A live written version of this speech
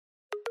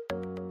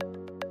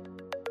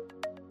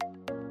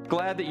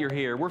Glad that you're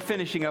here. We're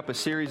finishing up a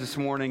series this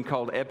morning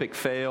called Epic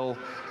Fail,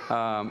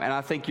 and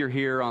I think you're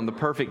here on the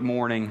perfect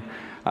morning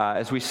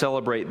as we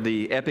celebrate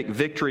the epic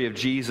victory of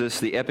Jesus,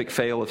 the epic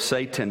fail of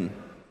Satan.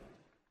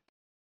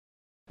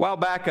 A while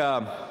back,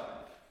 an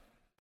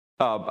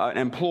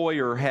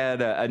employer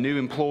had a new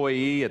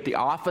employee at the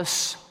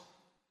office.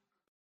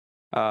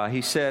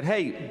 He said,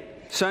 "Hey,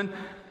 son,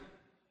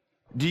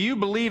 do you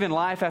believe in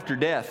life after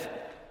death?"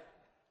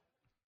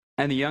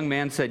 And the young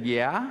man said,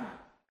 "Yeah."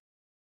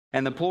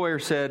 And the employer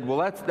said, "Well,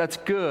 that's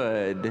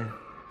good,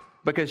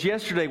 because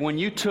yesterday when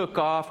you took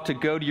off to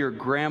go to your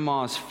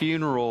grandma's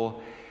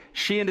funeral,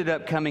 she ended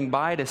up coming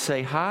by to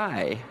say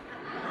hi."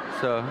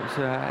 So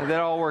that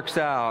all works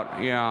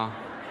out, yeah.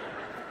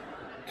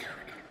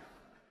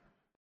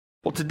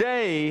 Well,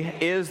 today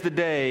is the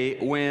day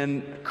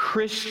when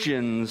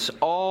Christians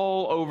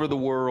all over the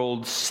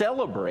world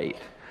celebrate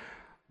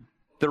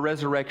the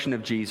resurrection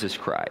of Jesus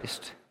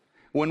Christ.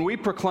 When we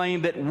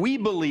proclaim that we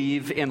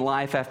believe in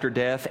life after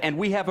death, and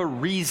we have a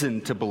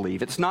reason to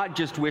believe. It's not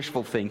just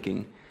wishful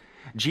thinking.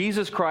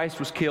 Jesus Christ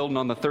was killed, and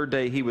on the third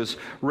day he was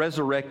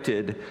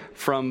resurrected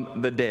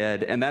from the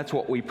dead, and that's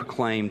what we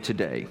proclaim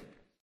today.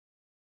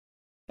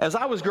 As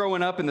I was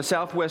growing up in the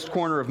southwest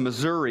corner of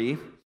Missouri,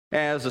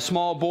 as a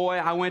small boy,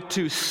 I went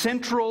to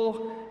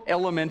Central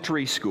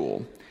Elementary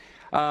School.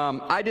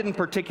 I didn't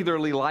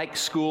particularly like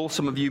school.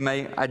 Some of you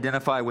may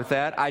identify with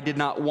that. I did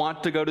not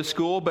want to go to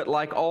school, but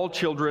like all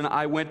children,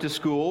 I went to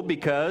school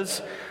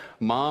because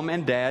Mom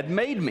and Dad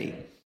made me.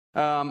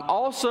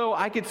 Also,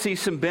 I could see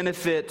some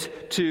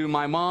benefit to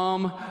my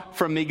mom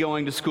from me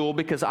going to school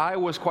because I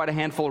was quite a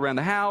handful around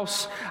the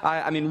house.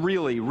 I mean,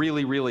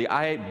 really,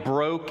 I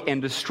broke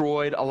and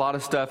destroyed a lot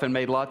of stuff and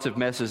made lots of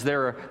messes.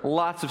 There are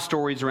lots of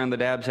stories around the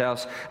Dabbs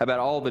house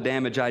about all the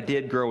damage I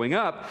did growing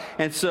up.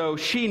 And so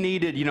she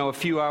needed, a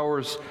few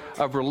hours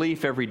of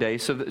relief every day.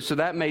 So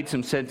that made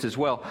some sense as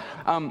well.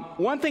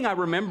 One thing I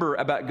remember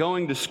about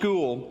going to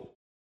school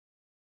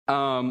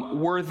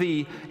were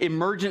the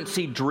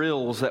emergency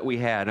drills that we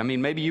had. I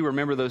mean, maybe you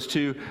remember those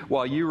too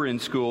while you were in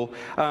school.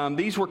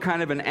 These were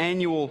kind of an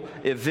annual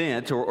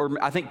event, or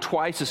I think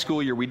twice a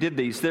school year we did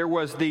these. There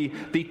was the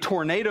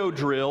tornado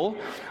drill.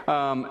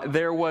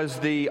 There was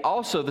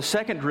also the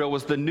second drill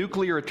was the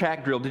nuclear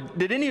attack drill.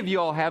 Did any of you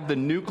all have the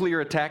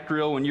nuclear attack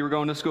drill when you were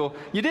going to school?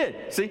 You did.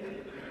 See?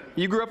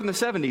 You grew up in the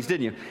 70s,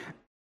 didn't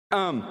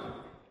you?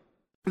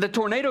 The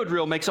tornado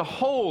drill makes a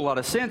whole lot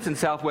of sense in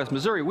southwest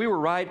Missouri. We were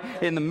right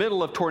in the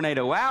middle of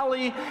Tornado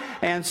Alley,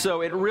 and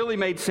so it really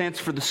made sense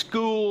for the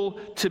school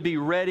to be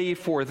ready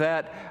for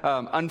that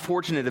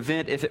unfortunate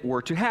event if it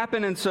were to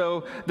happen. And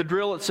so the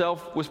drill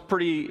itself was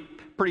pretty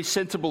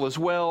sensible as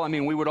well. I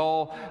mean, we would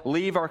all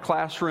leave our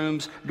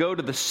classrooms, go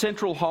to the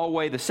central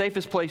hallway, the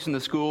safest place in the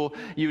school.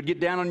 You would get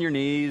down on your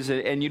knees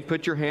and you'd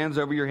put your hands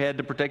over your head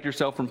to protect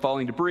yourself from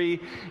falling debris.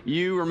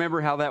 You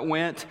remember how that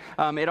went.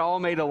 It all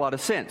made a lot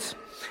of sense.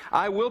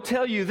 I will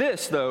tell you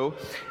this, though.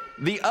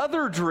 The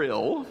other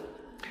drill,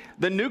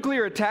 the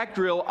nuclear attack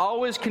drill,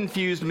 always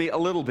confused me a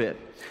little bit.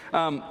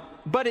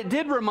 But it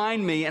did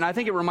remind me, and I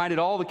think it reminded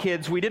all the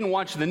kids, we didn't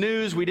watch the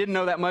news, we didn't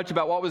know that much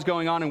about what was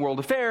going on in world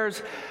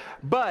affairs,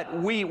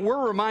 but we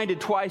were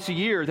reminded twice a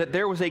year that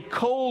there was a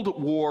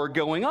Cold War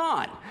going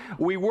on.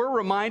 We were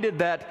reminded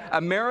that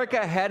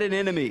America had an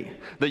enemy,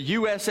 the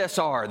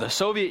USSR, the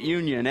Soviet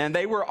Union, and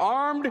they were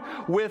armed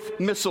with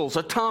missiles,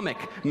 atomic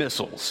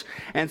missiles.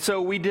 And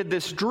so we did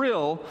this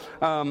drill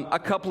a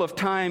couple of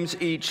times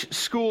each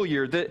school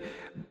year.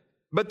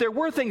 But there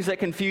were things that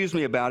confused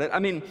me about it. I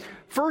mean,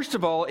 first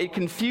of all, it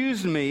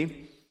confused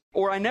me,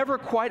 or I never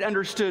quite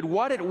understood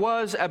what it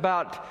was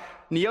about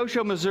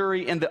Neosho,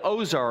 Missouri, and the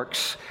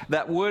Ozarks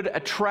that would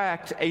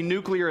attract a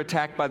nuclear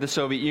attack by the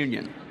Soviet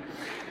Union.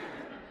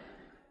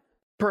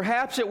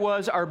 Perhaps it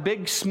was our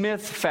Big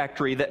Smith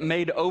factory that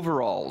made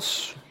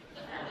overalls.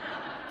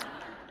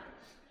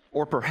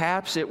 Or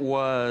perhaps it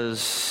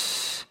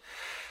was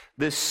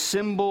this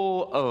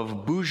symbol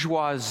of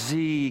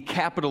bourgeoisie,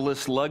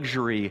 capitalist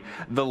luxury,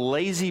 the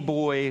Lazy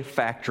Boy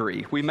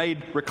factory. We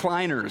made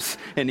recliners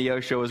in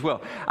Neosho as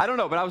well. I don't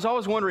know, but I was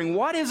always wondering,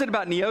 what is it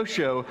about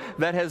Neosho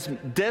that has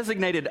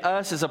designated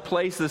us as a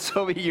place the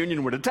Soviet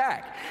Union would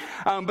attack?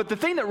 But the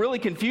thing that really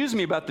confused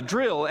me about the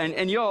drill,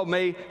 and you all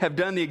may have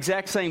done the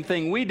exact same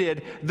thing we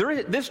did,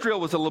 this drill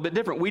was a little bit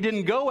different. We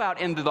didn't go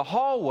out into the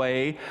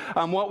hallway.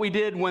 What we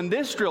did when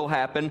this drill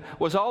happened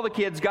was all the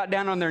kids got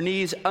down on their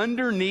knees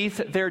underneath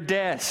their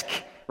desk,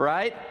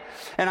 right?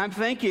 And I'm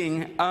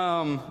thinking,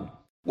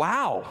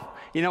 wow,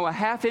 a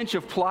half inch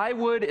of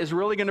plywood is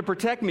really going to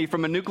protect me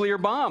from a nuclear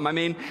bomb. I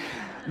mean,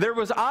 there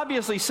was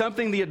obviously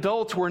something the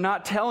adults were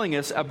not telling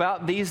us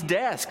about these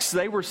desks.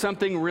 They were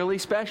something really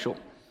special.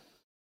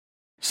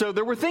 So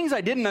there were things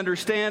I didn't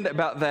understand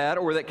about that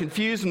or that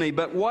confused me,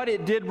 but what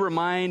it did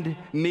remind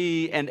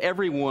me and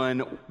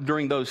everyone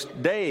during those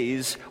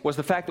days was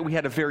the fact that we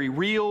had a very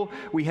real,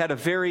 we had a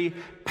very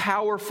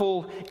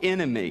powerful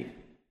enemy.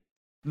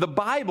 The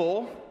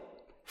Bible,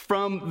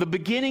 from the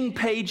beginning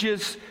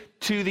pages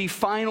to the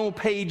final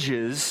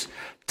pages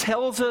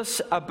tells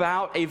us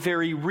about a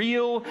very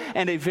real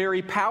and a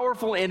very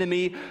powerful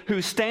enemy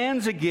who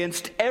stands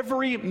against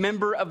every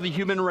member of the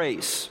human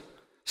race,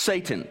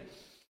 Satan.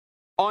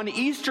 On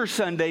Easter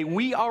Sunday,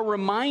 we are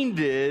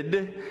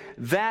reminded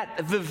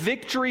that the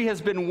victory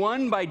has been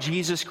won by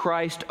Jesus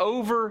Christ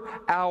over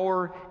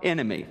our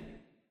enemy.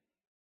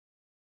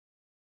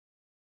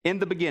 In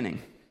the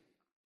beginning,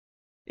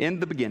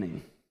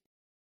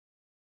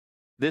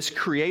 this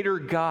Creator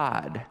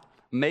God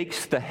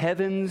makes the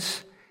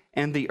heavens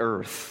and the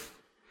earth.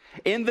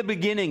 In the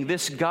beginning,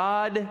 this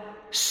God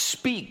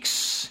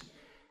speaks,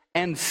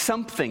 and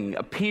something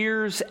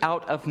appears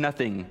out of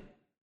nothing.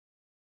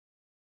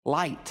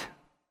 Light,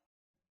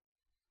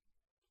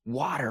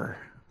 water,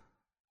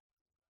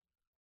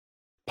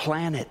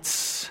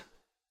 planets,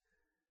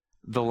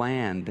 the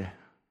land,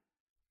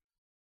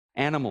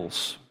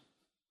 animals,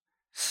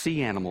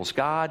 sea animals.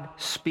 God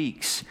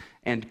speaks,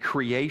 and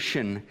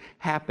creation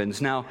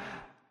happens. Now,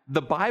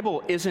 the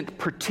Bible isn't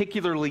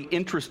particularly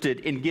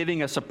interested in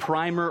giving us a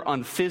primer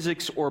on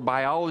physics or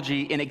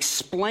biology, in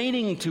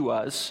explaining to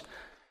us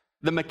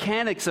the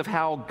mechanics of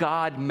how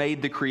God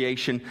made the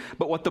creation.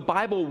 But what the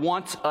Bible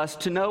wants us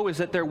to know is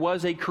that there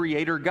was a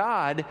Creator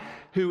God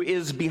who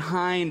is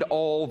behind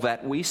all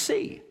that we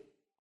see.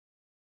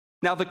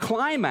 Now, the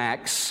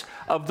climax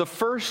of the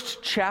first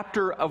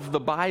chapter of the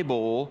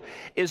Bible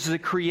is the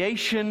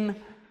creation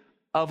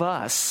of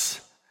us,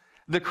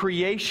 the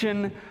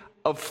creation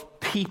of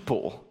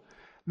people.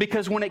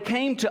 Because when it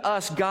came to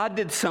us, God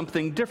did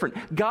something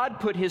different. God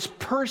put His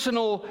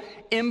personal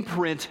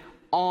imprint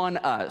on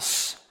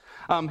us.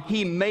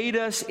 He made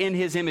us in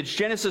His image.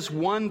 Genesis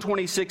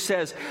 1:26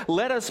 says,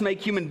 "Let us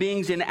make human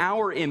beings in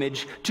our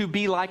image to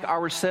be like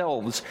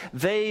ourselves.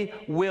 They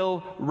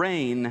will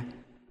reign."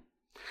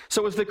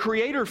 So as the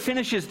Creator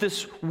finishes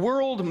this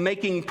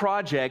world-making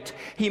project,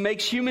 He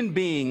makes human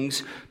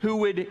beings who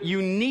would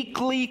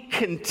uniquely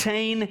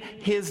contain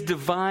His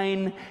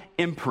divine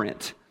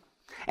imprint.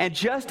 And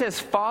just as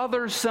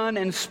Father, Son,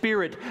 and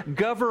Spirit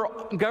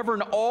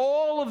govern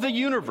all of the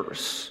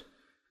universe,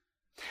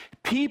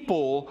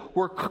 people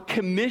were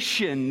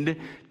commissioned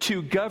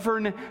to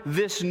govern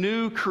this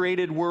new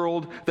created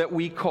world that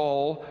we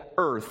call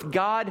earth.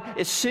 God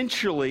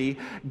essentially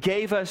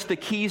gave us the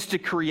keys to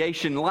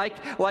creation, like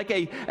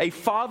a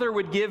father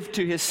would give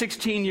to his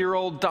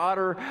 16-year-old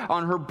daughter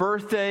on her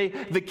birthday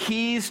the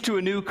keys to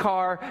a new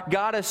car.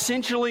 God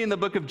essentially in the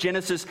book of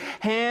Genesis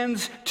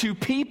hands to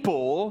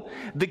people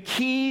the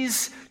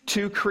keys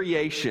to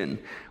creation,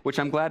 which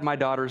I'm glad my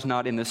daughter's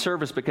not in the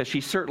service, because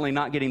she's certainly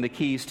not getting the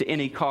keys to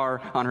any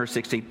car on her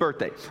 16th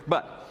birthday.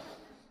 But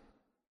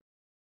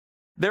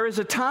there is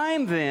a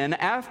time then,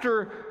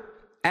 after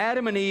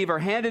Adam and Eve are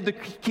handed the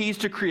keys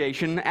to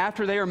creation,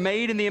 after they are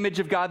made in the image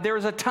of God, there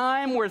is a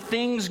time where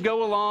things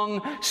go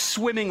along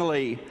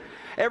swimmingly.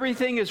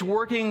 Everything is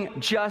working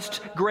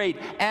just great.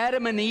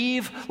 Adam and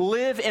Eve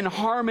live in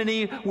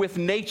harmony with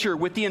nature,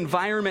 with the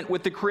environment,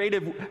 with the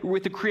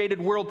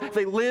created world.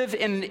 They live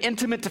in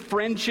intimate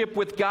friendship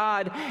with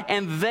God,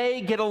 and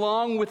they get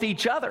along with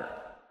each other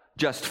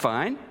just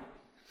fine.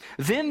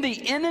 Then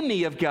the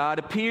enemy of God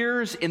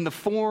appears in the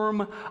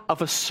form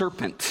of a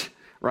serpent,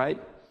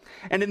 right?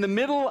 And in the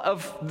middle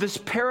of this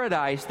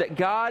paradise that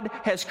God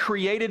has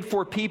created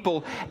for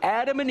people,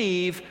 Adam and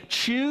Eve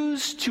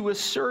choose to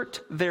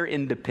assert their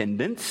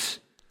independence.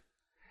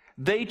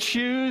 They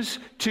choose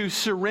to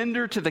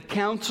surrender to the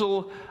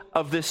counsel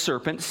of this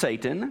serpent,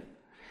 Satan,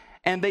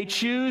 and they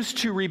choose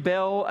to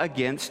rebel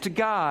against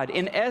God.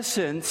 In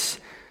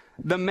essence,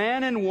 the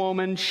man and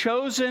woman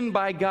chosen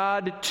by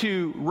God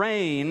to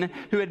reign,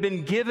 who had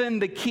been given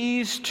the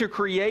keys to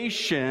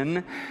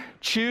creation,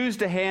 choose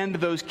to hand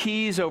those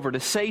keys over to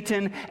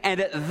Satan. And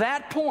at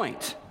that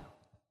point,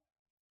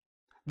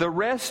 the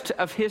rest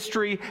of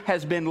history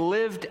has been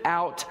lived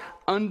out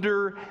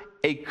under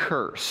a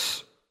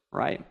curse,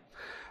 right?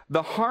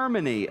 The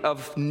harmony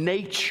of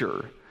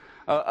nature,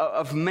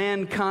 of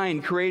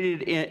mankind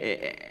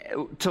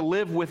created to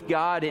live with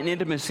God in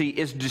intimacy,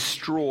 is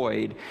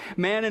destroyed.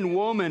 Man and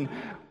woman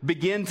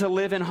begin to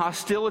live in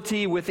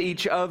hostility with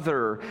each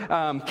other.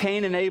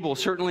 Cain and Abel,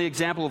 certainly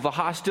example of the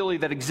hostility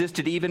that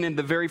existed even in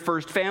the very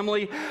first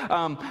family.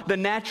 The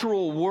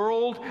natural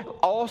world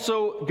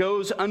also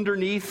goes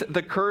underneath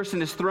the curse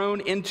and is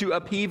thrown into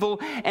upheaval,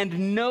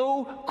 and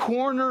no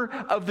corner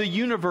of the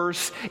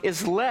universe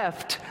is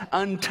left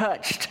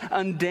untouched,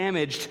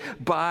 undamaged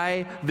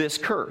by this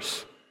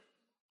curse.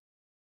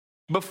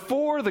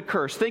 Before the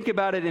curse, think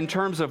about it in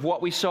terms of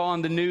what we saw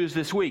on the news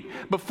this week.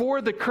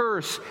 Before the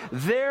curse,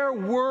 there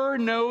were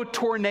no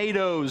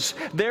tornadoes.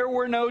 There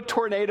were no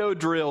tornado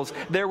drills.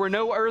 There were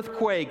no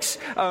earthquakes.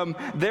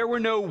 There were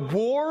no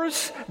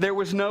wars. There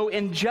was no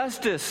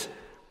injustice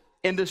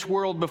in this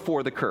world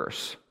before the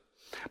curse.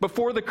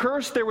 Before the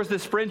curse, there was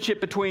this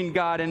friendship between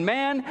God and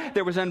man.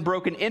 There was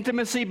unbroken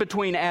intimacy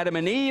between Adam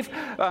and Eve.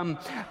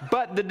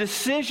 But the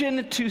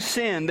decision to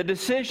sin, the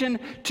decision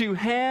to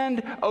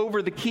hand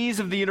over the keys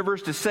of the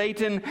universe to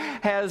Satan,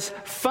 has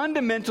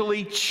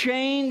fundamentally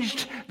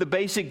changed the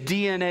basic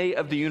DNA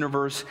of the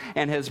universe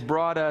and has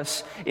brought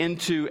us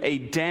into a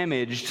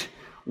damaged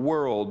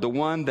world, the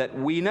one that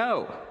we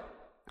know.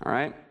 All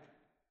right?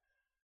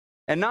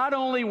 And not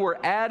only were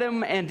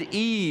Adam and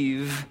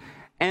Eve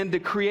and the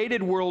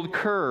created world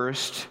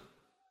cursed,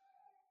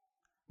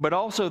 but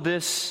also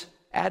this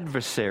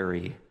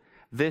adversary,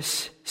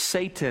 this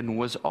Satan,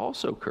 was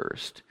also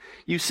cursed.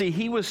 You see,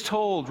 he was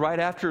told right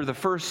after the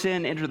first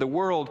sin entered the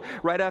world,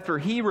 right after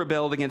he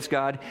rebelled against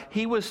God,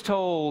 he was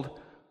told,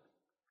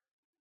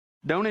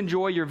 don't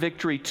enjoy your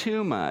victory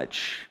too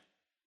much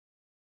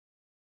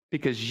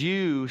because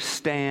you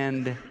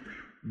stand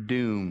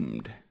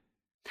doomed.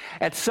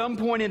 At some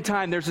point in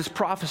time, there's this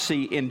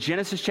prophecy in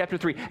Genesis chapter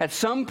 3. At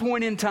some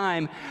point in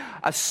time,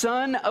 a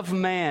son of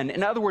man,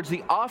 in other words,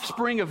 the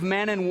offspring of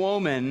man and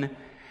woman,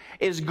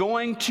 is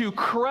going to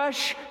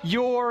crush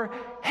your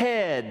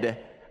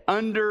head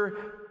under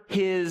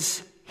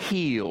his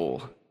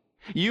heel.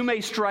 You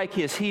may strike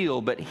his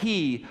heel, but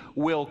he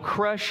will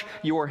crush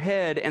your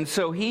head, and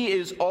so he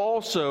is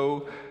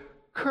also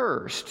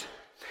cursed.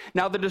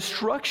 Now, the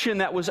destruction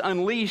that was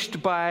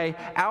unleashed by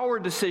our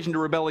decision to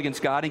rebel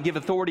against God and give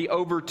authority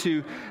over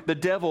to the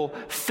devil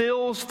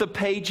fills the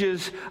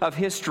pages of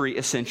history,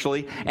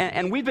 essentially.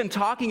 And we've been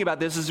talking about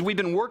this as we've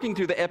been working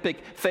through the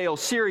Epic Fail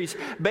series.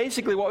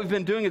 Basically, what we've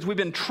been doing is we've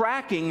been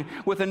tracking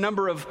with a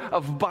number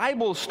of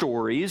Bible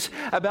stories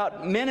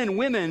about men and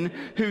women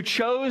who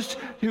chose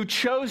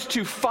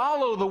to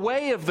follow the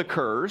way of the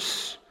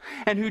curse,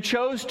 and who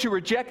chose to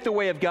reject the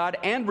way of God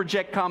and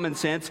reject common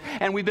sense,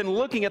 and we've been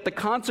looking at the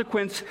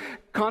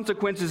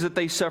consequences that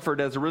they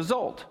suffered as a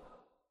result.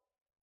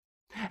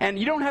 And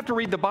you don't have to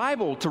read the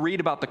Bible to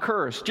read about the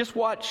curse. Just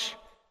watch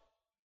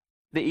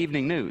the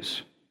evening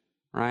news,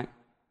 right?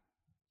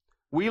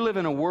 We live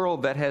in a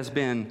world that has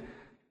been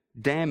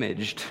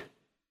damaged.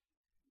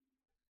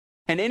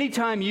 And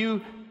anytime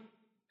you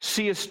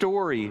see a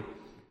story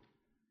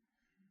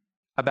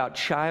about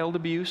child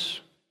abuse,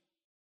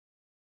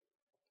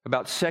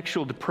 about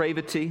sexual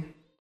depravity,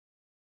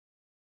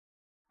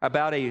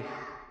 about a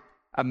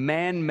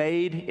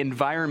man-made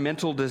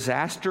environmental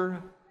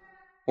disaster,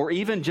 or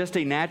even just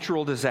a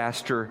natural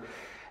disaster,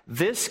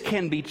 this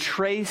can be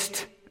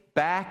traced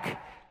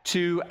back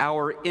to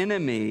our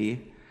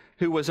enemy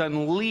who was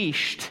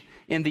unleashed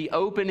in the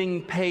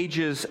opening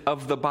pages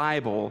of the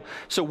Bible.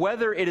 So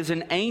whether it is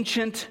an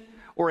ancient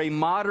or a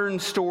modern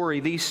story,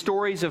 these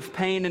stories of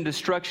pain and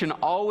destruction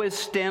always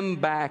stem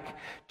back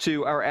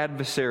to our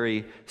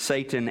adversary,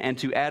 Satan, and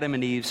to Adam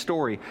and Eve's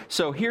story.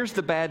 So here's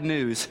the bad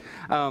news.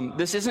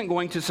 This isn't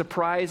going to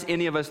surprise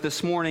any of us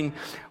this morning.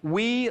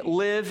 We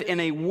live in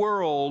a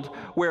world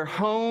where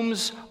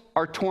homes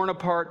are torn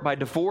apart by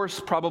divorce.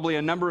 Probably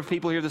a number of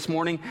people here this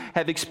morning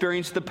have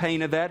experienced the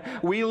pain of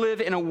that. We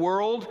live in a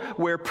world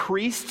where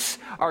priests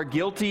are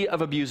guilty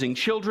of abusing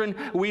children.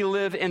 We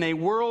live in a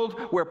world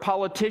where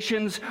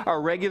politicians are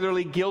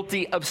regularly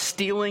guilty of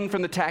stealing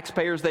from the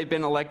taxpayers they've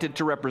been elected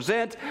to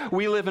represent.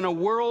 We live in a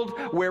world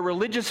where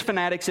religious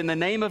fanatics in the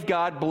name of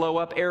God blow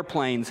up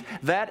airplanes.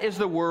 That is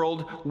the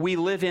world we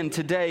live in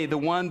today, the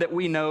one that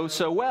we know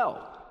so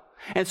well.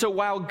 And so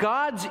while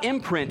God's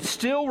imprint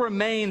still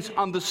remains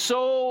on the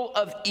soul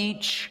of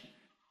each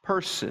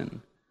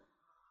person,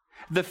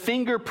 the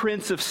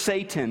fingerprints of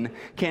Satan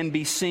can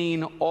be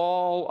seen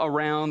all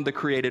around the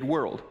created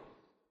world.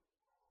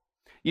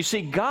 You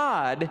see,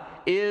 God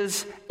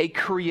is a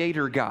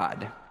creator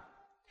God.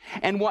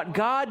 And what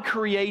God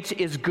creates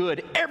is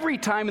good. Every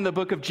time in the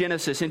book of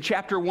Genesis, in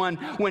chapter 1,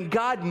 when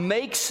God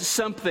makes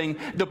something,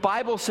 the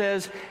Bible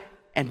says,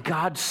 and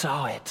God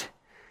saw it,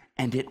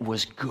 and it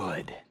was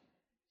good.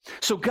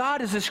 So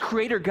God is this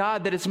creator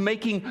God that is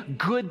making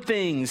good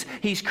things.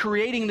 He's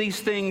creating these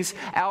things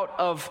out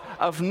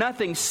of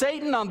nothing.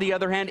 Satan, on the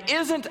other hand,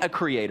 isn't a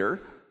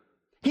creator.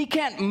 He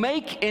can't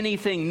make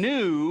anything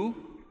new,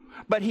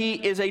 but he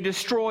is a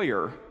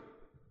destroyer.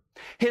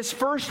 His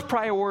first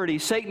priority,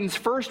 Satan's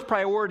first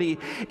priority,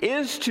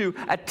 is to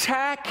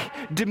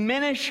attack,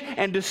 diminish,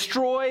 and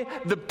destroy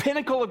the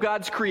pinnacle of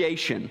God's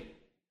creation.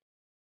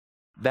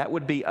 That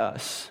would be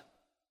us.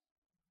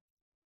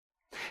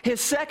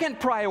 His second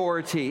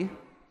priority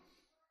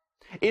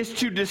is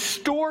to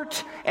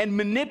distort and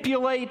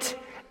manipulate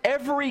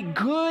every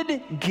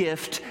good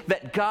gift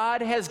that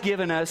God has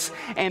given us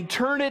and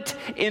turn it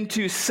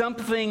into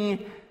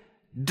something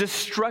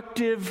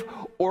destructive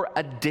or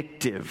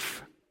addictive.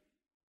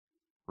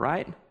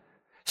 Right?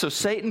 So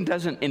Satan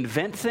doesn't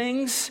invent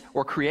things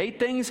or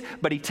create things,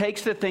 but he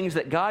takes the things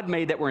that God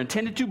made that were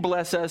intended to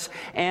bless us,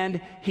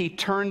 and he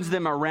turns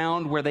them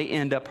around where they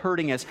end up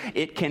hurting us.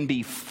 It can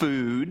be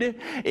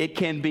food, it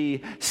can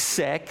be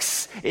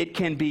sex, it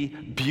can be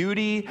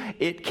beauty,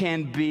 it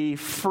can be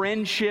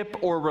friendship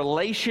or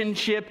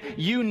relationship,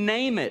 you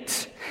name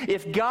it.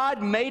 If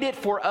God made it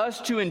for us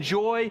to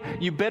enjoy,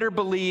 you better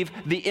believe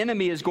the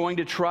enemy is going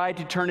to try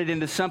to turn it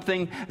into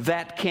something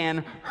that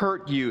can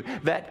hurt you,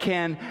 that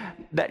can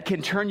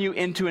turn you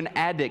into an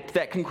addict,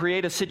 that can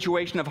create a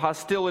situation of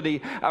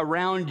hostility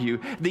around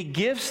you. The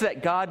gifts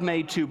that God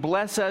made to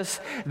bless us,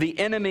 the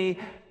enemy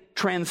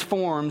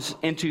transforms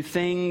into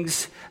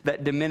things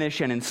that diminish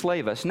and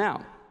enslave us.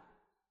 Now,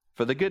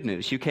 for the good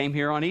news. You came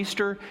here on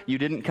Easter. You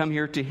didn't come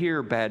here to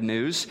hear bad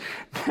news.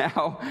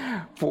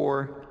 Now,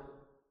 for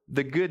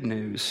the good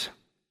news.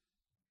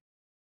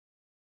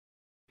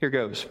 Here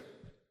goes.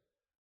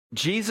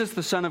 Jesus,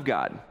 the Son of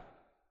God,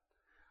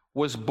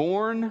 was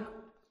born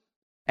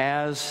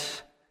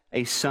as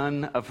a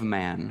son of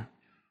man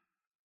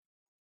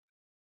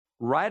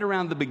right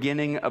around the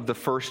beginning of the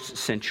first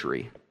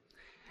century.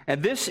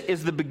 And this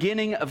is the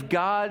beginning of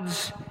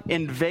God's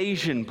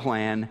invasion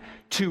plan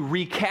to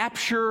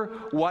recapture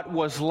what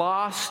was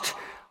lost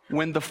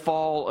when the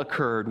fall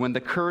occurred, when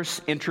the curse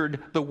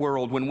entered the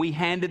world, when we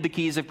handed the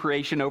keys of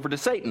creation over to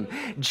Satan.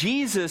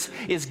 Jesus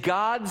is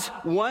God's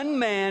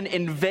one-man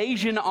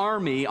invasion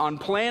army on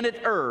planet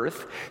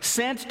Earth,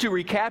 sent to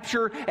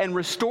recapture and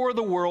restore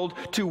the world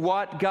to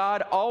what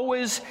God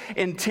always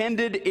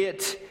intended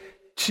it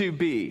to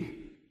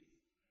be.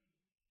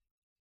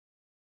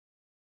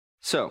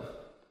 So,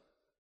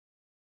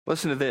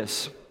 listen to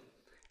this.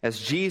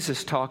 As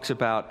Jesus talks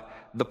about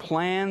the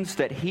plans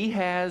that he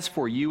has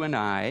for you and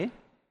I,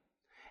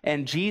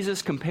 and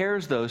Jesus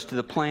compares those to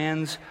the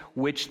plans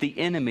which the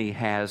enemy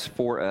has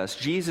for us.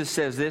 Jesus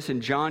says this in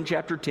John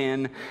chapter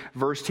 10,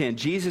 verse 10.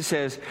 Jesus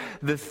says,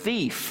 "The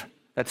thief,"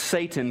 that's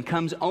Satan,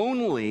 "comes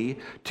only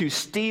to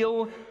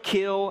steal,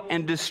 kill,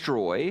 and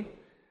destroy.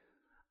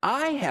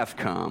 I have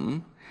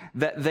come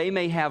that they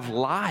may have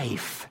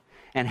life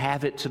and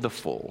have it to the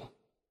full."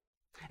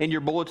 In your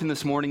bulletin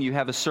this morning, you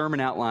have a sermon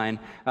outline.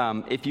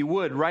 If you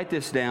would, write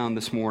this down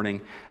this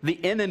morning.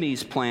 The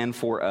enemy's plan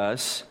for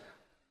us: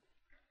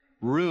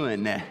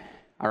 ruin,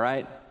 all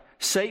right?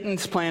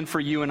 Satan's plan for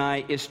you and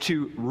I is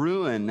to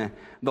ruin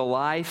the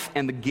life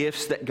and the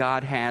gifts that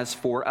God has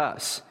for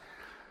us.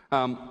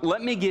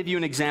 Let me give you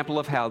an example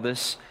of how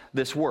this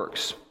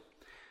works.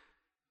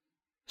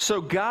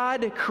 So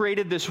God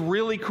created this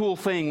really cool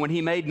thing when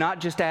he made not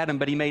just Adam,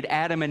 but he made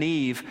Adam and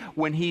Eve.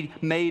 When he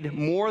made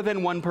more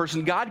than one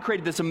person, God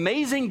created this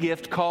amazing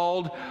gift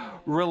called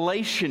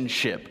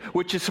relationship,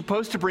 which is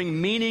supposed to bring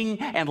meaning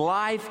and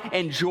life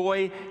and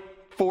joy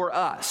for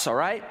us, all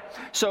right?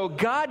 So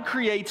God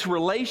creates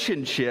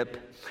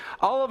relationship.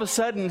 All of a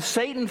sudden,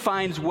 Satan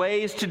finds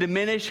ways to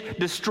diminish,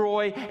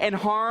 destroy, and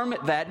harm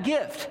that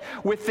gift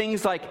with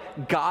things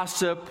like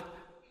gossip,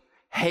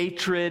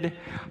 hatred,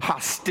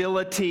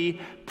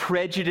 hostility,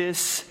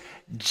 prejudice,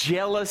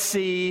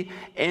 jealousy,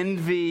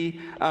 envy.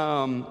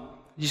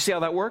 You see how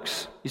that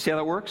works?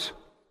 All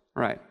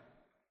right.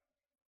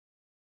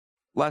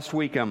 Last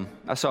week,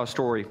 I saw a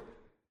story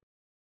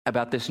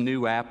about this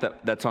new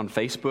app that's on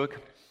Facebook.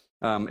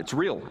 It's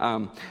real.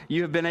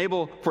 You have been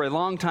able for a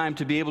long time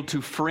to be able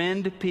to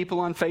friend people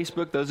on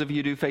Facebook. Those of you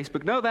who do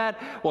Facebook know that.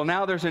 Well,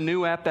 now there's a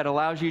new app that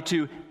allows you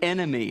to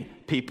enemy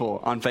people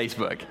on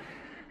Facebook.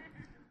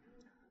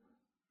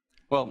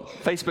 Well,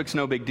 Facebook's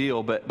no big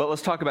deal, but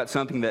let's talk about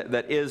something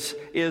that is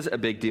a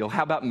big deal.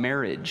 How about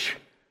marriage?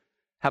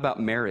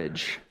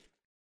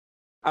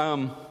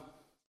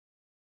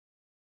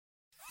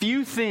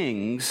 Few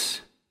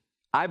things,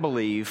 I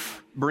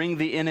believe, bring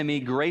the enemy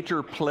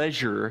greater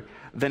pleasure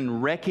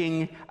than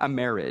wrecking a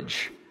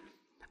marriage.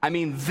 I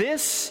mean,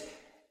 this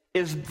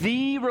is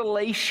the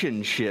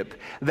relationship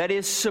that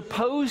is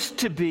supposed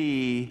to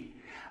be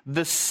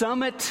the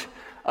summit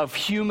of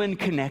human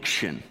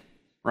connection,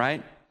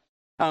 right?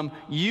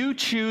 You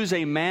choose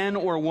a man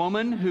or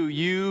woman who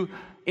you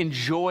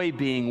enjoy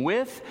being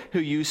with, who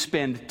you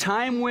spend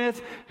time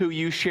with, who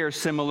you share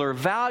similar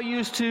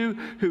values to,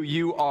 who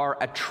you are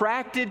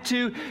attracted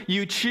to.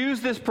 You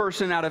choose this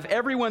person out of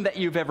everyone that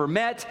you've ever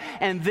met,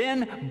 and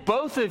then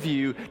both of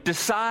you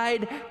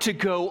decide to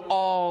go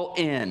all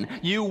in.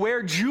 You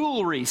wear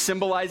jewelry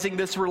symbolizing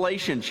this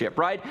relationship,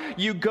 right?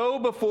 You go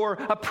before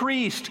a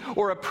priest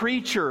or a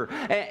preacher,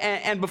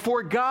 and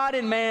before God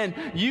and man,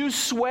 you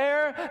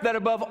swear that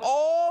above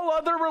all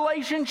other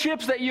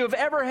relationships that you have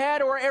ever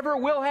had or ever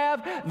will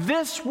have,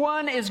 this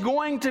one is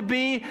going to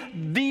be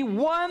the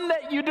one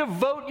that you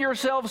devote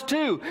yourselves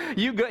to.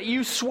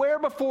 You swear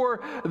before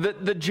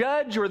the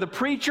judge or the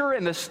preacher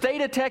in the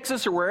state of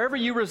Texas or wherever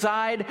you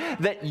reside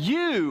that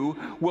you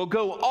will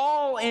go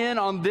all in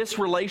on this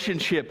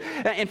relationship.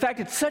 In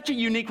fact, it's such a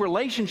unique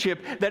relationship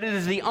that it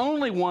is the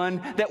only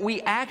one that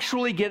we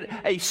actually get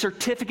a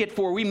certificate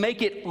for. We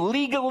make it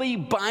legally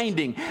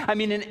binding. I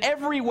mean, in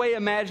every way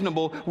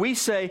imaginable, we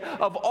say,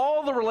 of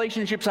all the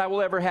relationships I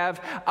will ever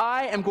have,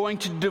 I am going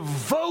to devote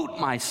devote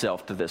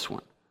myself to this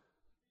one.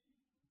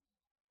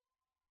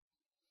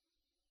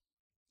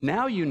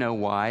 Now you know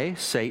why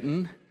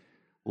Satan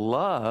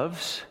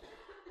loves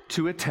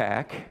to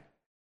attack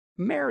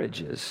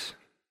marriages.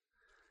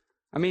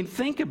 I mean,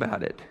 think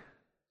about it.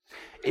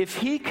 If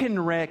he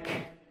can wreck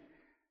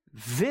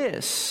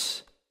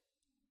this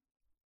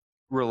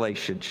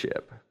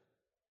relationship,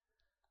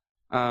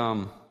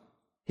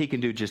 he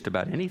can do just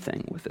about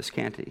anything with this,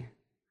 can't he?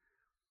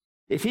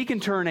 If he can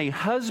turn a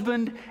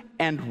husband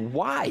and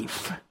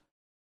wife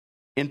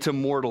into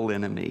mortal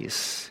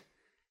enemies,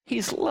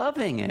 he's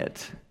loving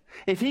it.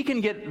 If he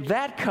can get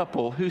that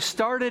couple who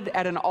started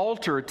at an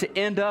altar to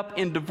end up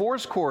in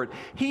divorce court,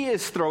 he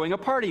is throwing a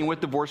party. And with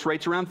divorce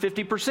rates around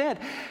 50%,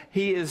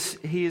 he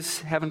is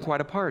having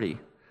quite a party.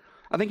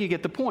 I think you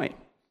get the point.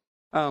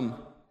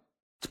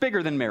 It's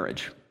bigger than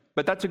marriage,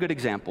 but that's a good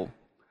example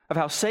of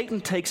how Satan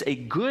takes a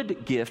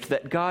good gift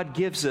that God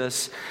gives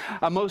us,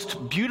 a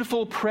most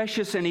beautiful,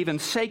 precious, and even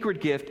sacred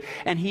gift,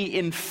 and he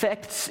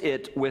infects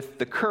it with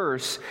the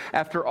curse.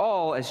 After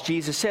all, as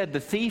Jesus said,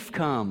 the thief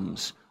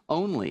comes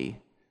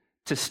only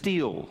to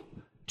steal,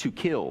 to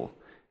kill,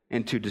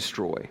 and to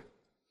destroy.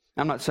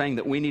 I'm not saying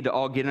that we need to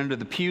all get under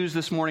the pews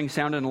this morning,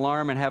 sound an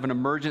alarm, and have an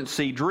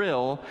emergency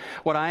drill.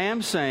 What I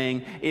am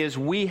saying is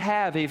we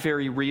have a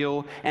very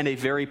real and a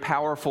very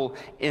powerful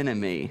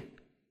enemy.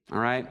 All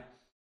right?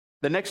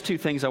 The next two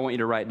things I want you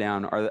to write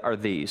down are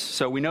these.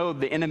 So we know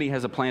the enemy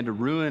has a plan to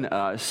ruin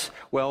us.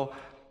 Well,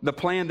 the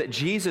plan that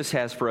Jesus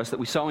has for us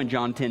that we saw in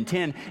John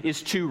 10:10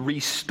 is to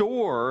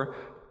restore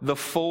the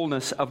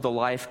fullness of the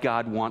life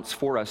God wants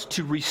for us,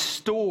 to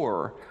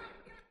restore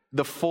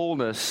the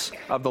fullness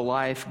of the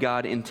life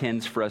God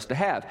intends for us to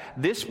have.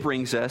 This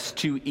brings us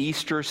to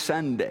Easter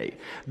Sunday.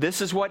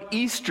 This is what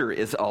Easter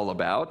is all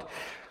about.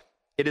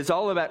 It is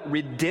all about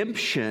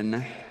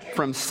redemption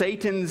from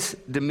Satan's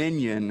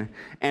dominion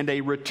and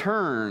a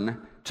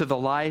return to the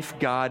life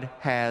God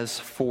has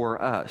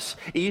for us.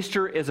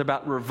 Easter is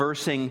about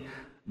reversing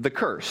the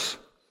curse.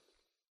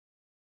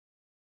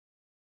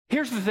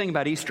 Here's the thing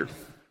about Easter.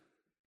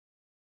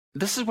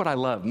 This is what I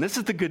love, and this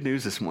is the good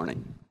news this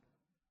morning.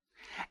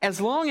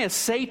 As long as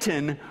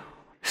Satan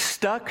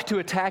stuck to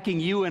attacking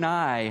you and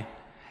I,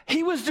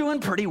 he was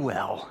doing pretty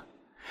well.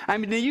 I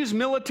mean, to use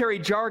military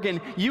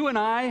jargon, you and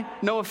I,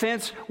 no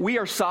offense, we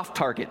are soft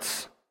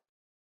targets.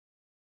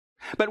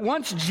 But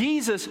once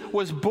Jesus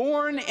was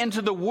born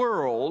into the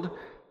world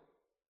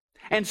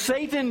and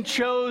Satan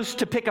chose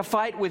to pick a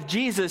fight with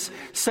Jesus,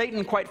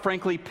 Satan, quite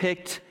frankly,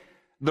 picked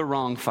the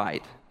wrong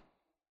fight.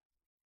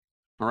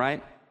 All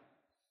right?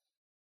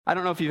 I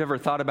don't know if you've ever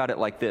thought about it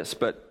like this,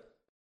 but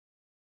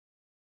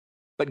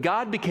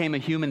God became a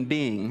human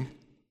being.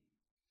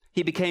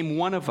 He became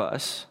one of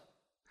us.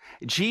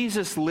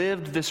 Jesus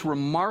lived this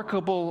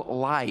remarkable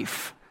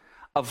life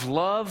of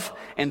love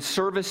and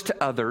service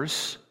to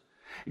others.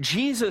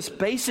 Jesus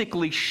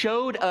basically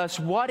showed us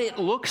what it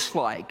looks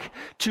like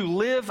to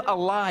live a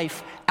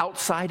life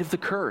outside of the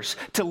curse,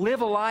 to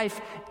live a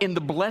life in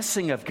the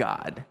blessing of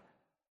God.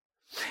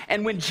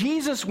 And when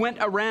Jesus went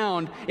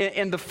around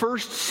in the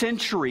first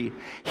century,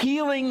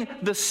 healing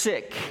the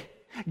sick,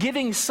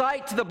 giving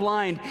sight to the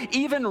blind,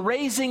 even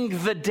raising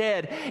the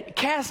dead,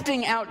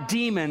 casting out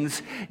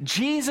demons,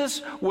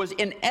 Jesus was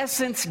in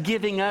essence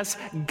giving us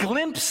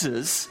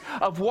glimpses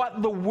of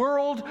what the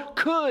world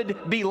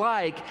could be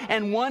like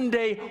and one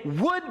day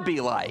would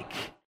be like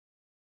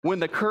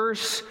when the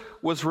curse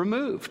was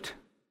removed.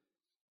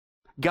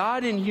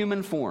 God in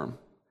human form,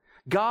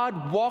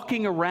 God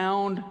walking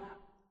around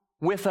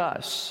with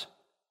us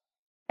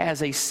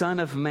as a Son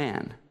of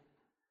Man.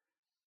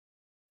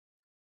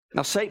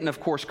 Now, Satan, of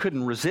course,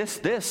 couldn't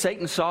resist this.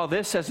 Satan saw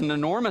this as an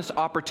enormous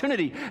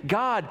opportunity.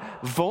 God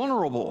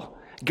vulnerable,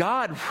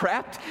 God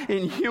wrapped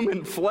in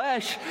human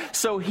flesh,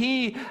 so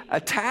he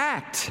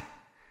attacked.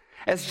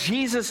 As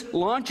Jesus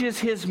launches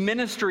his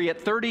ministry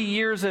at 30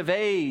 years of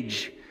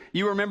age,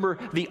 you remember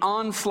the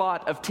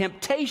onslaught of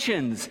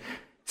temptations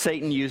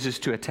Satan uses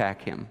to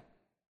attack him.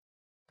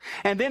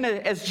 And then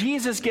as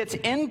Jesus gets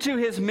into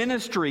his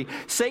ministry,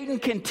 Satan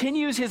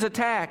continues his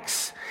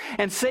attacks,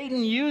 and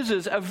Satan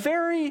uses a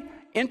very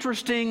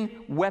interesting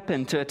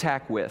weapon to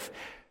attack with.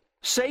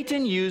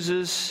 Satan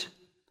uses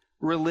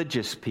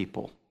religious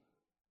people.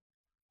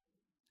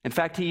 In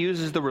fact, he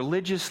uses the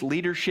religious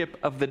leadership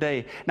of the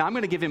day. Now, I'm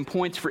going to give him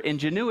points for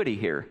ingenuity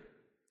here.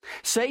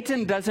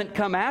 Satan doesn't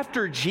come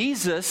after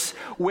Jesus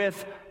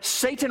with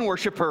Satan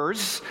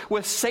worshipers,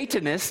 with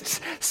Satanists.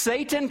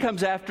 Satan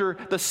comes after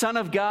the Son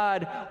of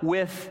God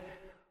with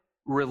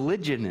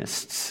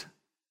religionists.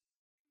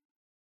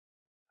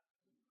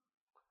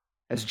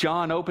 As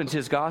John opens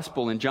his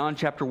gospel in John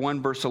chapter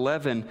 1, verse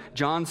 11,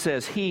 John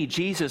says, he,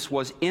 Jesus,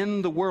 was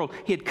in the world.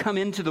 He had come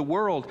into the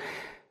world.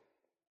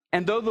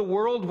 And though the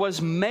world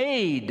was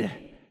made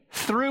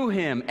through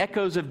him,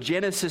 echoes of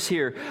Genesis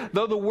here,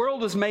 though the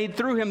world was made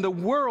through him, the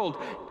world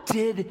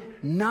did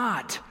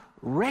not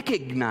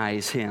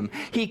recognize him.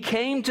 He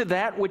came to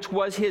that which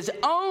was his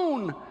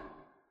own,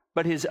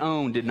 but his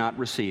own did not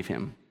receive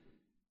him.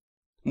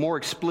 More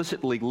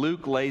explicitly,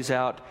 Luke lays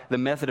out the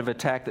method of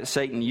attack that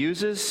Satan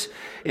uses.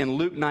 In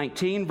Luke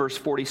 19, verse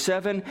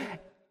 47,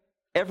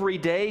 every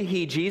day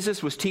he,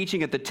 Jesus, was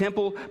teaching at the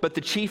temple, but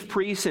the chief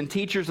priests and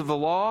teachers of the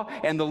law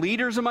and the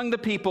leaders among the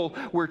people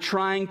were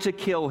trying to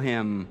kill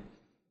him.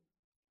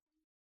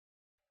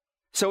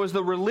 So as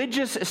the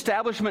religious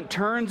establishment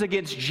turns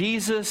against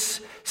Jesus,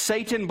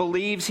 Satan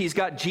believes he's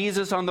got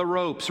Jesus on the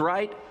ropes,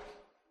 right?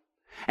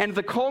 And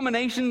the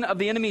culmination of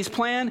the enemy's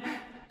plan,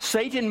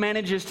 Satan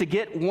manages to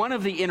get one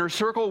of the inner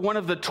circle, one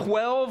of the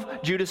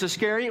 12, Judas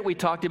Iscariot, we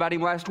talked about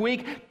him last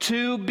week,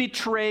 to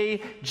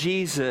betray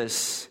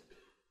Jesus.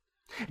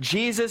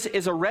 Jesus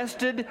is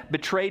arrested,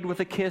 betrayed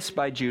with a kiss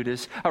by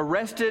Judas,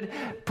 arrested,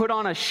 put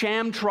on a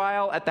sham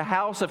trial at the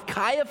house of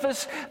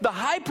Caiaphas, the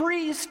high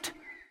priest.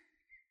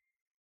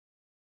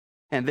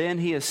 And then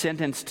he is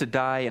sentenced to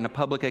die in a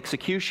public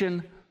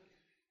execution.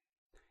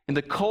 And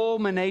the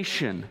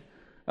culmination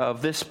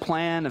of this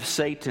plan of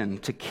Satan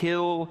to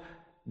kill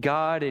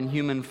God in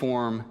human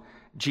form,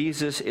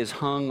 Jesus is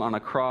hung on a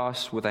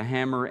cross with a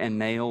hammer and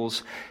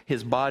nails.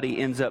 His body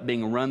ends up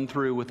being run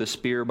through with a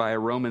spear by a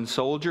Roman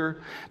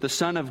soldier. The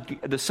Son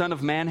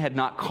of Man had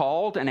not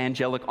called an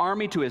angelic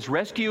army to his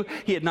rescue.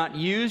 He had not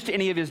used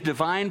any of his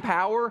divine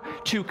power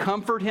to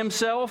comfort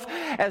himself.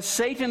 As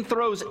Satan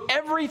throws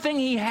everything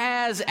he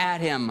has at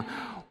him,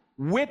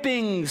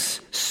 whippings,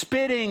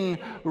 spitting,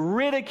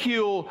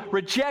 ridicule,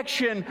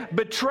 rejection,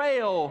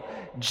 betrayal,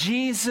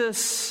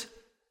 Jesus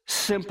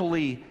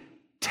simply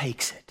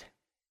takes it.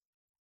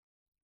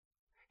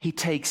 He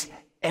takes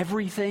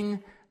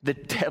everything the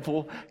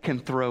devil can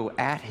throw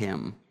at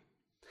him.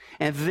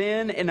 And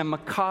then in a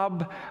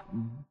macabre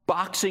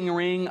boxing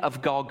ring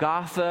of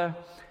Golgotha,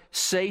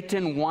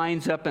 Satan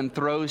winds up and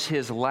throws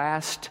his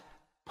last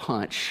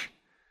punch,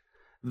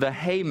 the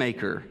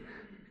haymaker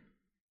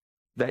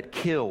that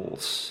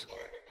kills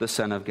the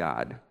Son of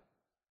God.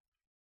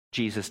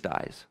 Jesus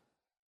dies.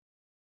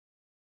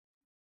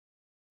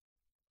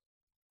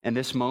 And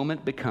this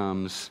moment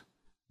becomes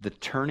the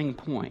turning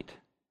point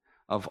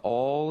of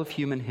all of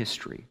human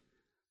history.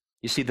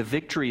 You see, the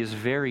victory is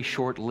very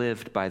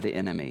short-lived by the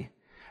enemy.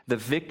 The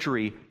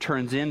victory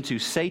turns into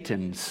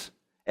Satan's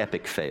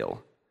epic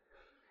fail.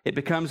 It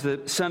becomes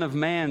the Son of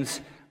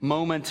Man's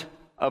moment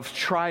of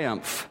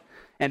triumph.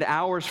 And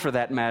ours, for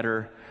that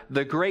matter,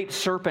 the great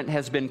serpent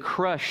has been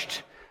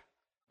crushed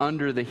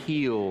under the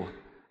heel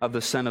of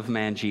the Son of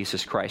Man,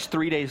 Jesus Christ.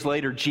 3 days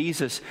later,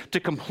 Jesus,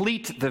 to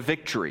complete the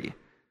victory,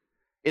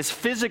 is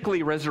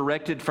physically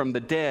resurrected from the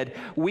dead.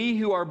 We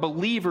who are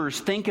believers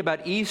think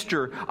about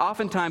Easter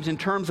oftentimes in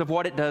terms of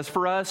what it does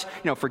for us,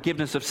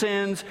 forgiveness of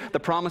sins, the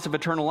promise of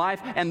eternal life,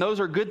 and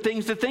those are good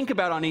things to think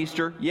about on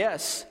Easter,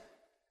 yes.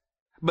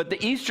 But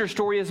the Easter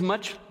story is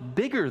much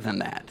bigger than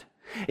that.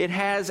 It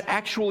has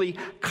actually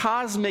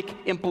cosmic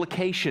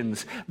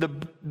implications. The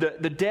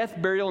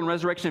death, burial, and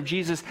resurrection of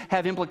Jesus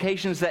have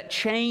implications that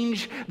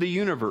change the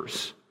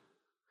universe.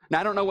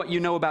 Now, I don't know what you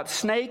know about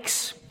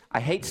snakes.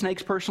 I hate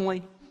snakes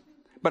personally.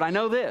 But I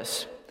know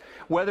this,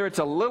 whether it's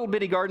a little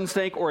bitty garden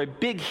snake or a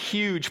big,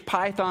 huge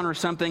python or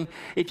something,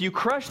 if you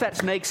crush that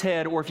snake's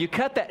head or if you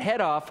cut that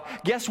head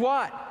off, guess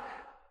what?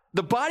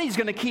 The body's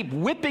going to keep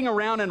whipping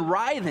around and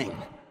writhing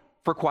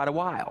for quite a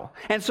while.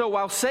 And so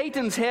while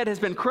Satan's head has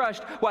been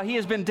crushed, while he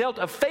has been dealt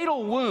a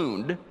fatal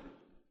wound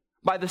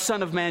by the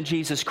Son of Man,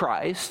 Jesus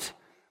Christ,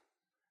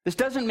 this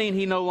doesn't mean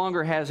he no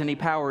longer has any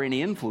power,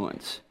 any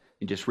influence.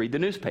 You just read the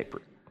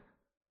newspaper.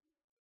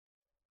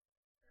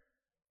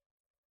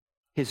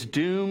 His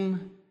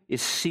doom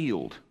is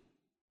sealed.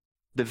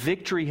 The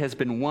victory has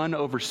been won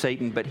over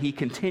Satan, but he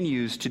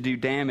continues to do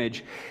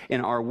damage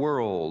in our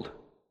world.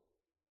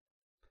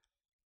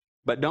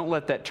 But don't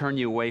let that turn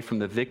you away from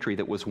the victory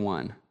that was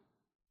won.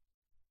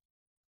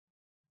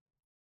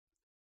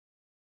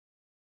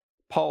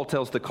 Paul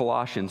tells the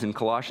Colossians in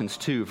Colossians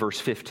 2, verse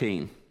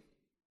 15,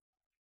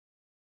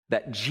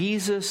 that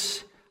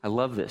Jesus, I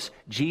love this,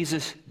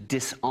 Jesus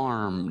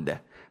disarmed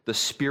the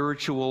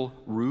spiritual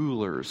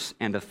rulers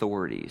and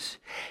authorities.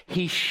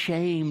 He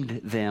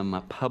shamed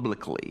them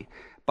publicly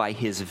by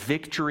his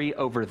victory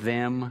over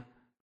them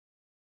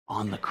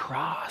on the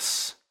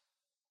cross.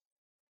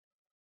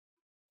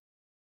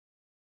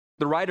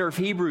 The writer of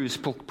Hebrews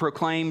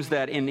proclaims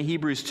that in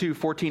Hebrews 2,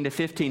 14 to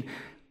 15,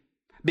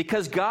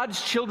 because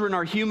God's children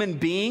are human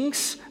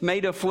beings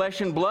made of flesh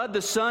and blood,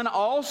 the Son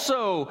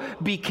also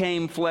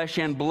became flesh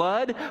and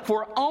blood.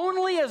 For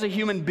only as a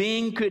human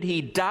being could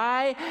he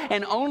die,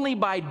 and only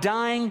by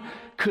dying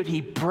could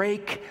he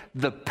break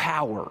the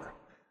power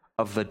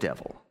of the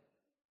devil.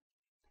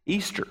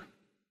 Easter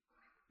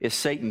is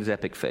Satan's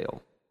epic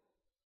fail.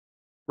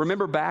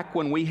 Remember back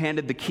when we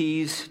handed the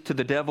keys to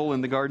the devil in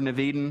the Garden of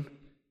Eden?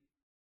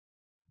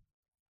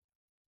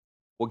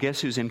 Well, guess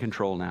who's in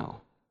control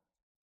now?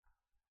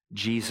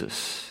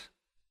 Jesus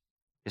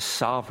is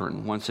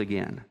sovereign once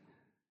again.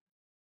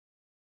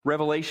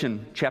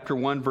 Revelation chapter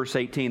 1, verse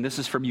 18. This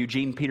is from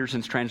Eugene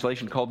Peterson's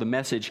translation called The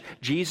Message.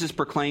 Jesus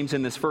proclaims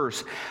in this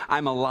verse,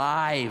 I'm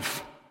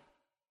alive.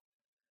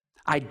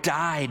 I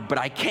died, but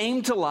I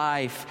came to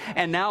life,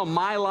 and now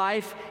my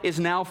life is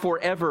now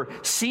forever.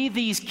 See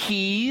these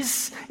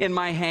keys in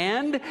my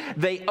hand?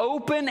 They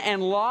open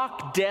and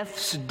lock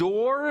death's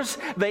doors.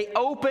 They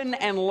open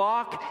and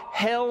lock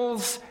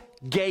hell's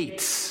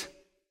gates.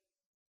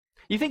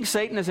 You think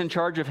Satan is in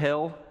charge of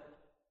hell?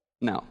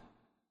 No.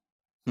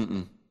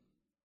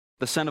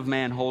 The Son of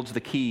Man holds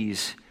the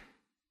keys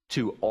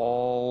to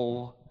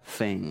all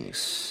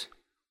things.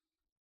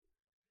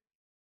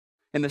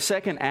 In the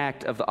second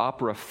act of the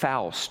opera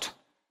Faust,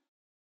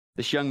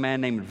 this young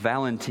man named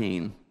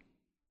Valentine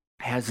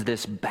has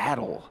this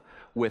battle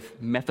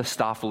with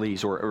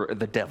Mephistopheles or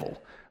the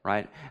devil,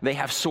 right? They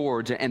have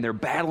swords and they're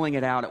battling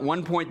it out. At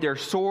one point, their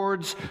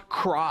swords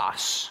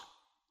cross,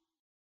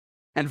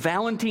 and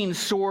Valentine's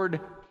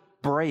sword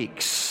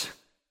breaks.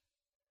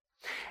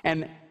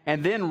 And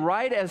then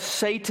right as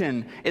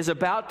Satan is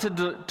about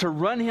to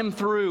run him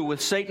through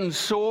with Satan's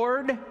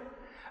sword,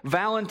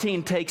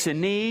 Valentine takes a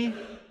knee.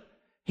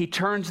 He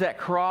turns that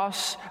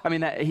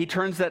he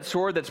turns that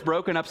sword that's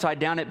broken upside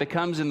down. It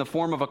becomes in the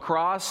form of a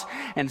cross,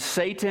 and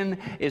Satan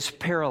is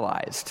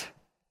paralyzed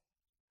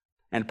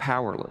and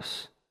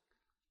powerless.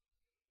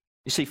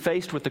 You see,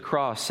 faced with the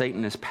cross,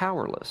 Satan is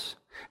powerless.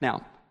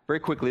 Now, very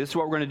quickly, this is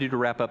what we're going to do to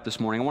wrap up this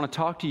morning. I want to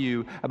talk to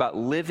you about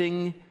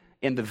living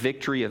in the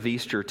victory of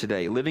Easter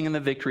today, living in the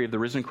victory of the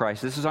risen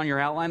Christ. This is on your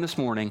outline this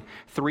morning.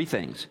 3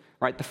 things,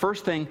 right? The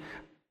first thing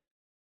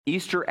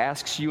Easter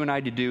asks you and I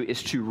to do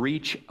is to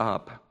reach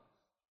up.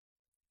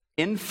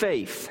 In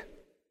faith,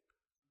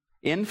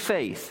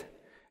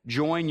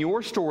 join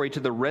your story to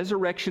the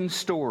resurrection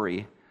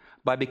story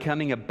by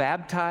becoming a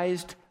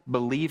baptized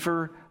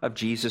believer of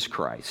Jesus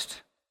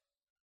Christ.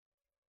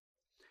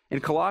 In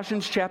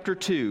Colossians chapter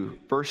 2,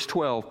 verse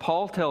 12,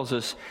 Paul tells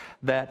us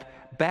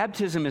that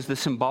baptism is the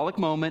symbolic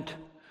moment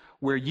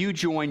where you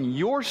join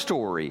your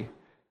story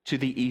to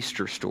the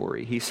Easter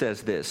story. He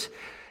says this,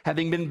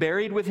 having been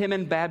buried with him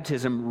in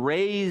baptism,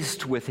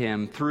 raised with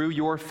him through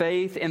your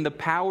faith in the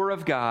power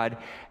of God,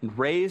 and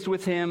raised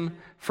with him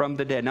from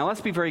the dead. Now let's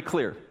be very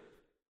clear.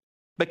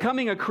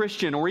 Becoming a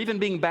Christian or even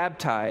being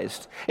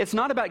baptized, it's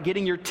not about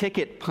getting your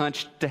ticket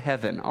punched to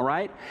heaven, all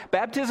right?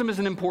 Baptism is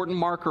an important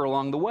marker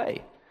along the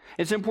way.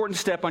 It's an important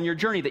step on your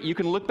journey that you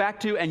can look back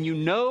to and you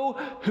know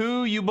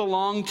who you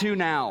belong to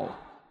now.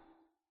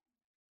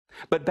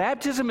 But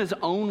baptism is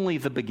only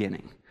the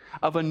beginning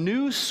of a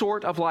new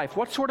sort of life.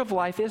 What sort of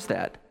life is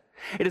that?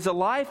 It is a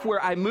life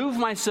where I move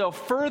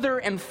myself further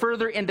and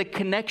further into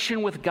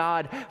connection with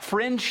God,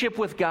 friendship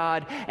with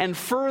God, and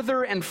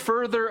further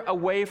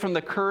away from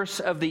the curse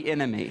of the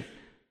enemy.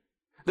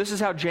 This is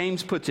how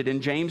James puts it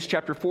in James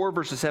chapter 4,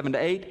 verses 7 to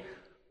 8.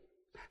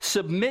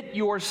 Submit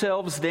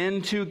yourselves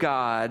then to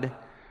God,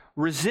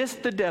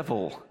 resist the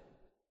devil,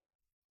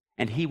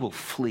 and he will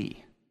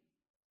flee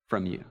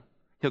from you.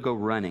 He'll go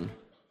running.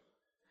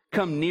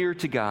 Come near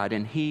to God,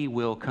 and he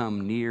will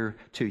come near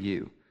to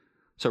you.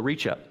 So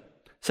reach up.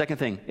 Second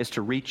thing is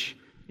to reach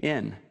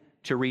in,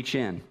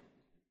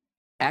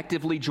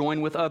 Actively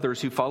join with others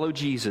who follow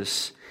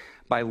Jesus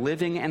by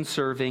living and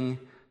serving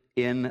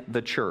in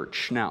the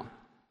church. Now,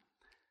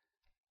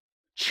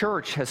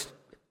 church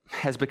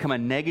has become a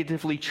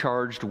negatively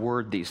charged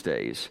word these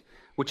days,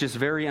 which is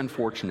very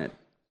unfortunate.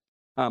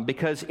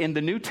 Because in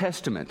the New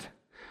Testament,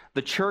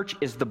 the church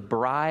is the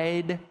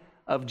bride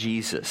of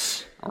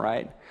Jesus, all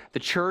right? The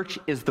church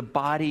is the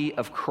body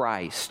of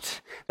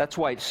Christ. That's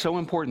why it's so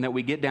important that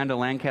we get down to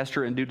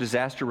Lancaster and do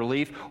disaster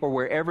relief, or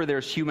wherever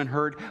there's human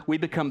hurt, we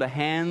become the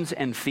hands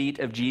and feet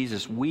of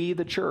Jesus. We,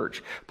 the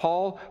church.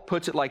 Paul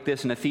puts it like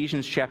this in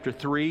Ephesians chapter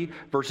 3,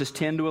 verses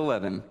 10 to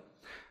 11.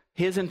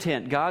 His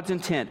intent, God's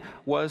intent,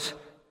 was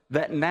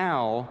that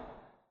now,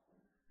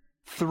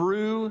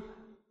 through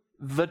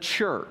the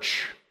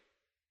church,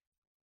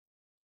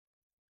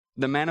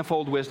 the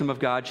manifold wisdom of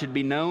God should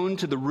be known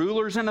to the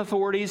rulers and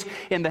authorities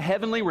in the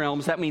heavenly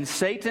realms. That means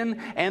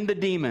Satan and the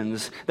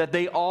demons, that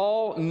they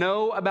all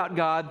know about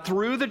God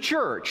through the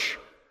church,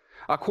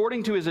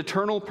 according to his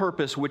eternal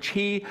purpose, which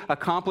he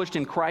accomplished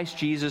in Christ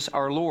Jesus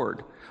our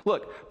Lord.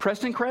 Look,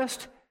 Preston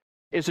Crest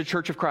is a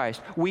church of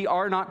Christ. We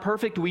are not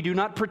perfect. We do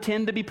not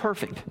pretend to be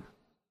perfect.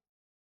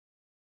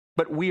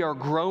 But we are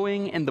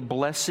growing in the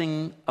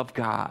blessing of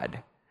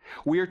God.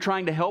 We are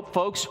trying to help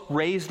folks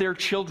raise their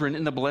children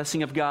in the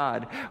blessing of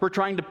God. We're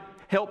trying to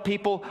help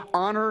people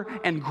honor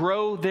and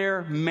grow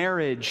their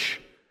marriage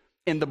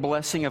in the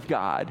blessing of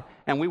God.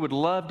 And we would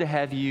love to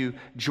have you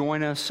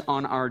join us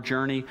on our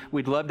journey.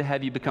 We'd love to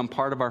have you become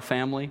part of our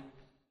family.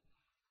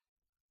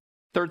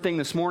 Third thing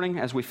this morning,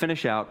 as we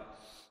finish out,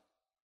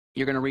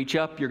 you're going to reach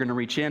up, you're going to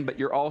reach in, but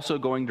you're also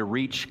going to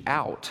reach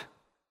out.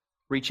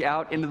 Reach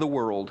out into the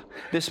world.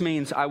 This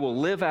means I will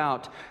live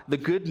out the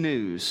good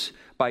news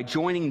by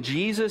joining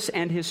Jesus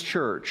and his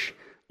church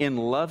in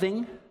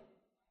loving,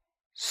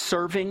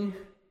 serving,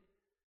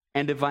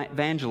 and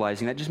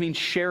evangelizing. That just means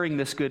sharing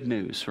this good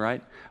news,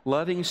 right?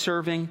 Loving,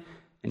 serving,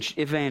 and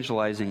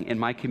evangelizing in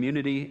my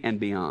community and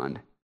beyond.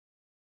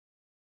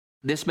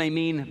 This may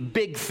mean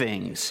big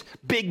things,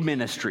 big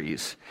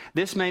ministries.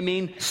 This may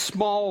mean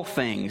small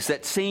things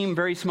that seem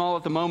very small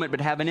at the moment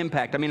but have an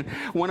impact. I mean,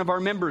 one of our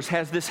members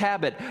has this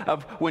habit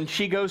of when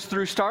she goes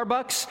through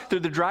Starbucks, through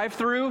the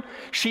drive-thru,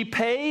 she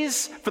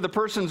pays for the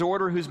person's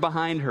order who's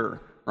behind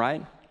her,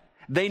 right?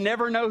 They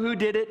never know who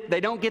did it.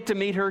 They don't get to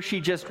meet her. She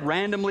just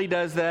randomly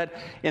does that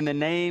in the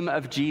name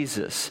of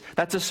Jesus.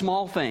 That's a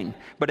small thing,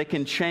 but it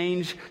can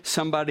change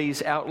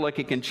somebody's outlook.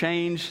 It can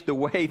change the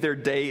way their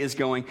day is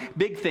going.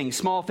 Big things,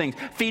 small things,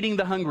 feeding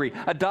the hungry,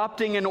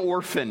 adopting an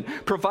orphan,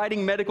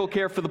 providing medical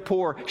care for the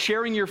poor,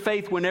 sharing your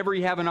faith whenever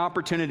you have an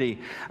opportunity.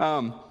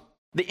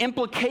 The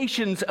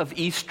implications of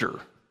Easter,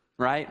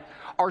 right,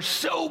 are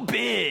so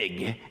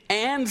big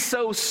and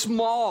so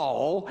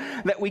small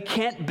that we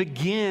can't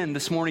begin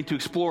this morning to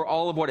explore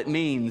all of what it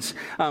means.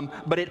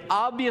 But it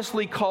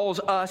obviously calls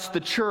us, the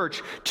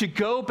church, to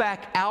go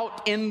back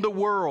out in the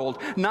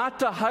world, not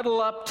to huddle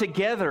up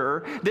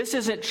together. This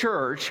isn't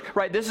church,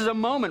 right? This is a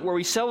moment where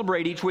we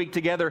celebrate each week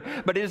together,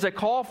 but it is a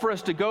call for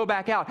us to go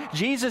back out.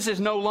 Jesus is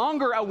no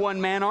longer a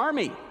one-man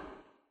army.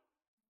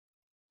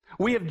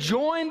 We have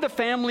joined the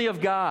family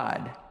of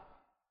God.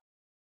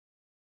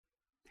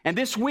 And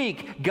this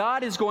week,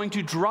 God is going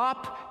to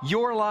drop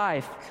your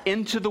life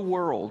into the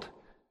world,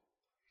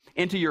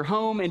 into your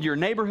home, into your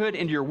neighborhood,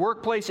 into your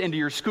workplace, into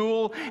your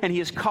school, and He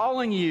is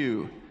calling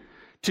you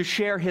to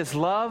share His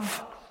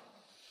love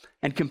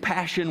and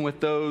compassion with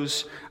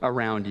those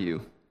around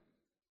you.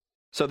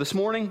 So this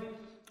morning,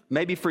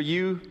 maybe for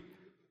you,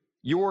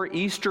 your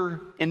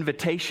Easter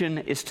invitation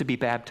is to be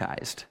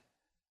baptized,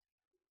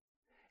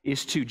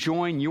 is to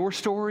join your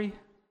story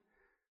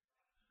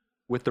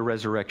with the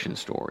resurrection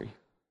story.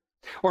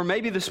 Or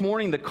maybe this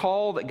morning the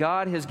call that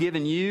God has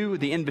given you,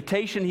 the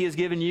invitation He has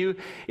given you,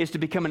 is to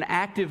become an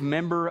active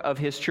member of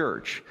His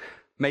church.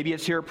 Maybe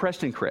it's here at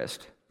Preston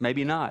Crest,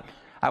 maybe not.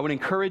 I would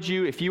encourage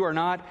you, if you are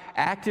not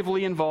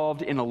actively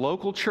involved in a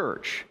local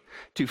church,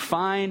 to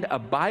find a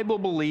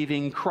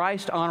Bible-believing,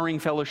 Christ-honoring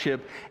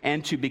fellowship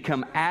and to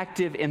become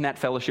active in that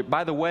fellowship.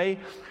 By the way,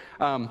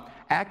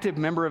 active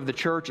member of the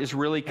church is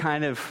really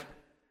kind of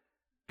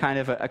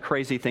a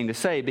crazy thing to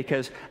say,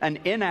 because an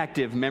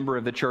inactive member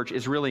of the church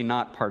is really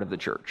not part of the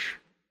church.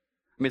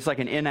 I mean, it's like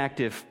an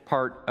inactive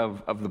part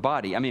of the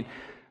body. I mean,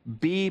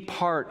 be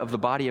part of the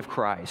body of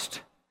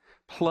Christ.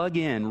 Plug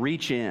in,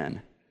 reach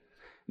in.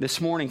 This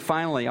morning,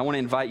 finally, I want to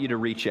invite you to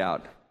reach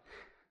out.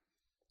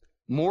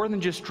 More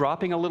than just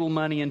dropping a little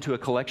money into a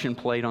collection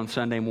plate on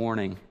Sunday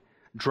morning,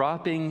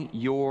 dropping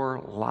your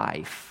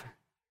life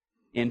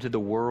into the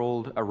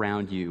world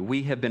around you.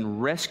 We have been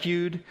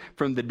rescued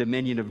from the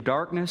dominion of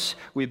darkness.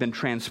 We've been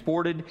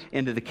transported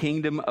into the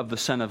kingdom of the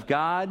Son of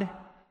God,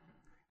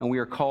 and we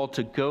are called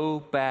to go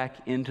back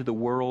into the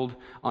world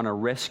on a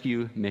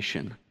rescue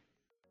mission.